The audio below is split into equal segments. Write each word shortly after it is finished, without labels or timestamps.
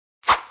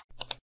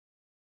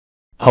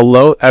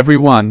Hello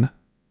everyone,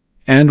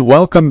 and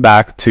welcome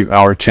back to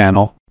our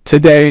channel.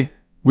 Today,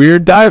 we're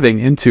diving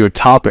into a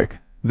topic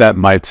that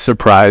might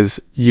surprise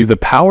you: the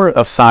power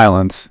of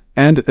silence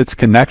and its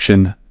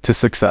connection to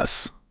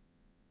success.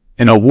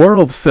 In a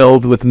world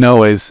filled with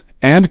noise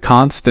and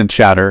constant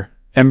chatter,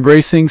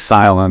 embracing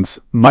silence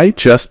might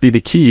just be the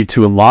key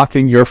to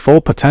unlocking your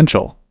full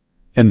potential.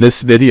 In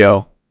this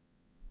video,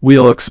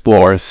 we'll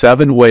explore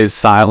 7 ways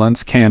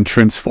silence can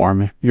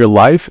transform your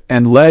life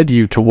and lead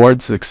you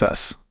towards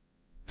success.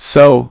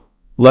 So,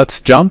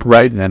 let's jump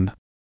right in.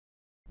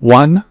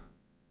 1.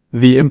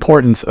 The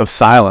importance of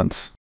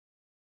silence.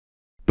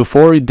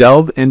 Before we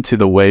delve into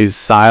the ways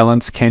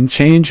silence can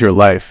change your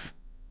life,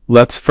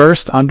 let's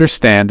first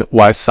understand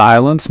why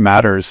silence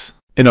matters.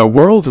 In a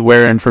world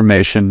where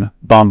information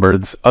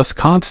bombards us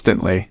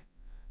constantly,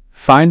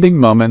 finding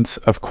moments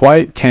of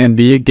quiet can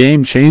be a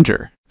game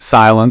changer.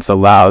 Silence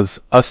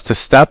allows us to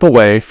step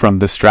away from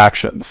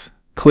distractions,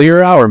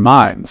 clear our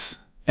minds,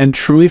 and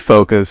truly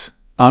focus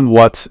on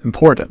what's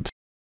important.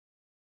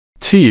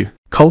 2.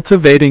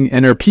 Cultivating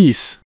inner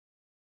peace.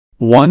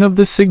 One of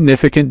the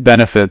significant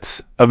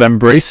benefits of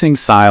embracing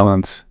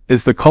silence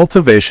is the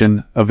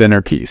cultivation of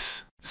inner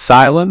peace.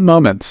 Silent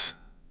moments,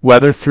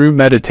 whether through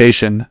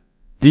meditation,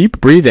 deep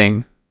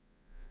breathing,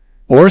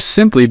 or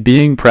simply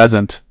being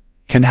present,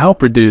 can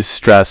help reduce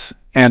stress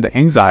and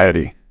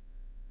anxiety.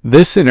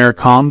 This inner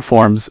calm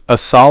forms a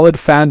solid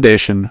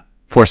foundation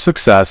for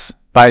success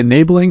by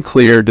enabling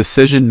clear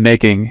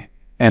decision-making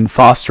and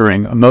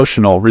fostering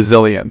emotional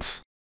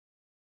resilience.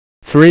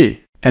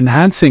 3.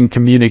 Enhancing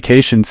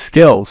communication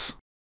skills.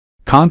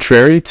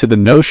 Contrary to the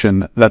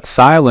notion that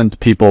silent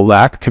people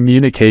lack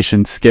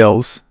communication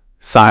skills,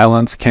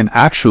 silence can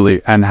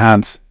actually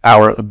enhance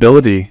our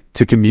ability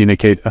to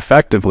communicate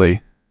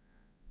effectively.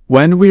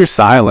 When we're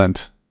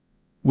silent,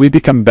 we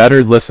become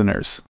better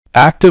listeners.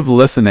 Active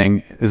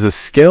listening is a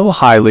skill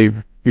highly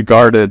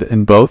regarded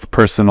in both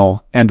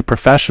personal and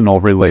professional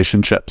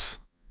relationships.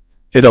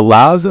 It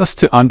allows us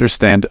to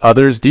understand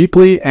others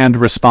deeply and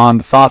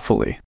respond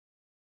thoughtfully.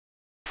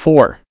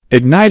 4.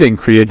 Igniting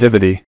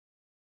creativity.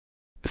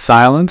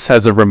 Silence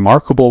has a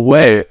remarkable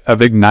way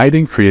of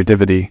igniting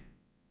creativity.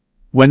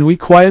 When we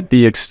quiet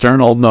the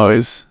external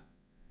noise,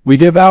 we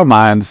give our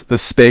minds the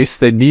space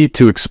they need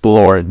to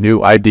explore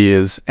new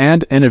ideas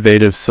and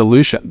innovative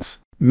solutions.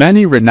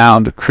 Many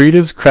renowned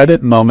creatives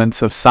credit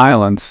moments of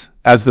silence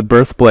as the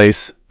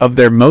birthplace of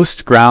their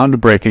most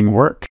groundbreaking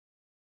work.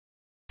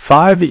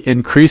 5.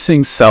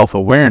 Increasing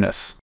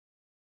self-awareness.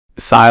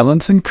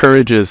 Silence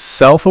encourages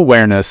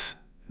self-awareness,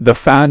 the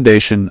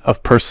foundation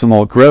of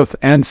personal growth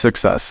and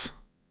success.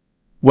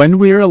 When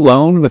we are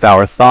alone with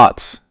our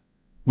thoughts,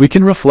 we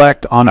can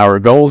reflect on our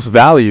goals,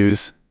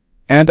 values,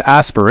 and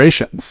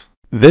aspirations.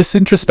 This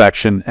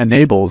introspection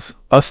enables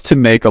us to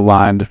make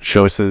aligned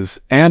choices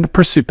and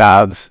pursue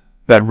paths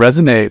that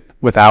resonate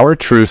with our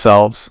true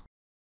selves.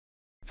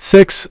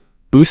 6.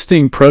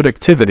 Boosting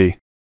productivity.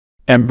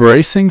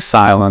 Embracing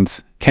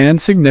silence can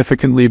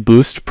significantly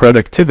boost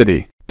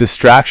productivity.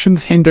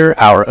 Distractions hinder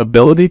our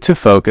ability to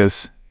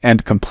focus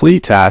and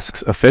complete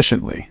tasks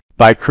efficiently.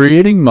 By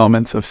creating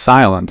moments of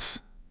silence,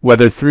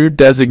 whether through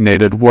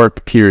designated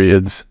work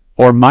periods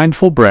or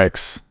mindful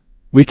breaks,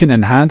 we can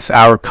enhance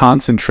our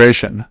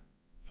concentration,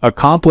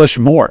 accomplish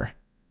more,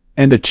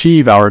 and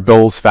achieve our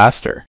goals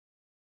faster.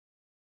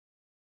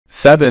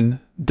 7.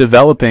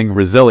 Developing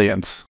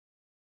resilience.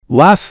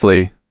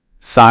 Lastly,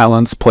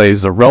 silence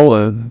plays a role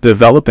in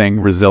developing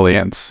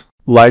resilience.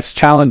 Life's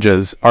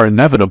challenges are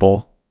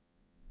inevitable,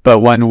 but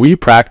when we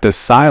practice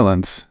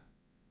silence,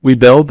 we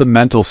build the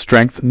mental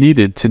strength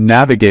needed to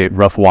navigate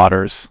rough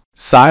waters.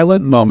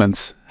 Silent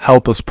moments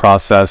help us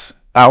process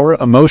our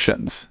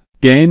emotions,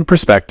 gain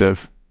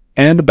perspective,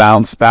 and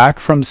bounce back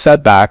from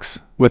setbacks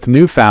with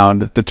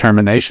newfound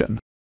determination.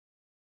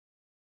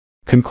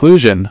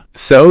 Conclusion.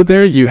 So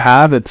there you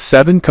have it: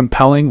 7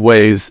 compelling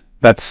ways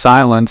that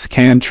silence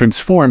can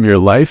transform your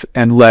life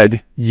and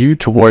lead you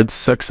towards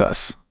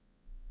success.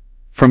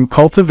 From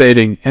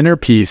cultivating inner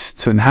peace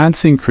to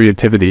enhancing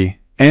creativity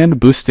and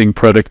boosting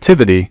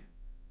productivity,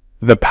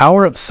 the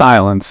power of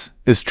silence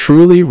is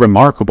truly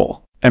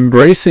remarkable.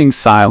 Embracing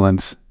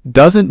silence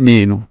doesn't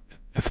mean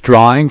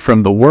withdrawing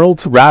from the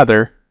world.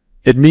 Rather,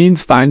 it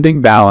means finding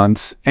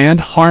balance and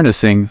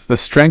harnessing the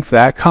strength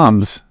that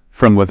comes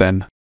from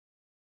within.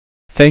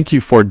 Thank you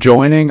for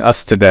joining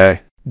us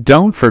today.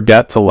 Don't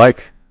forget to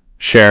like,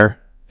 share,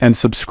 and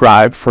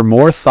subscribe for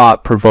more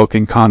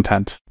thought-provoking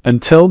content.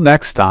 Until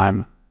next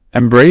time,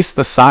 embrace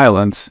the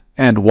silence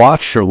and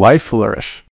watch your life flourish.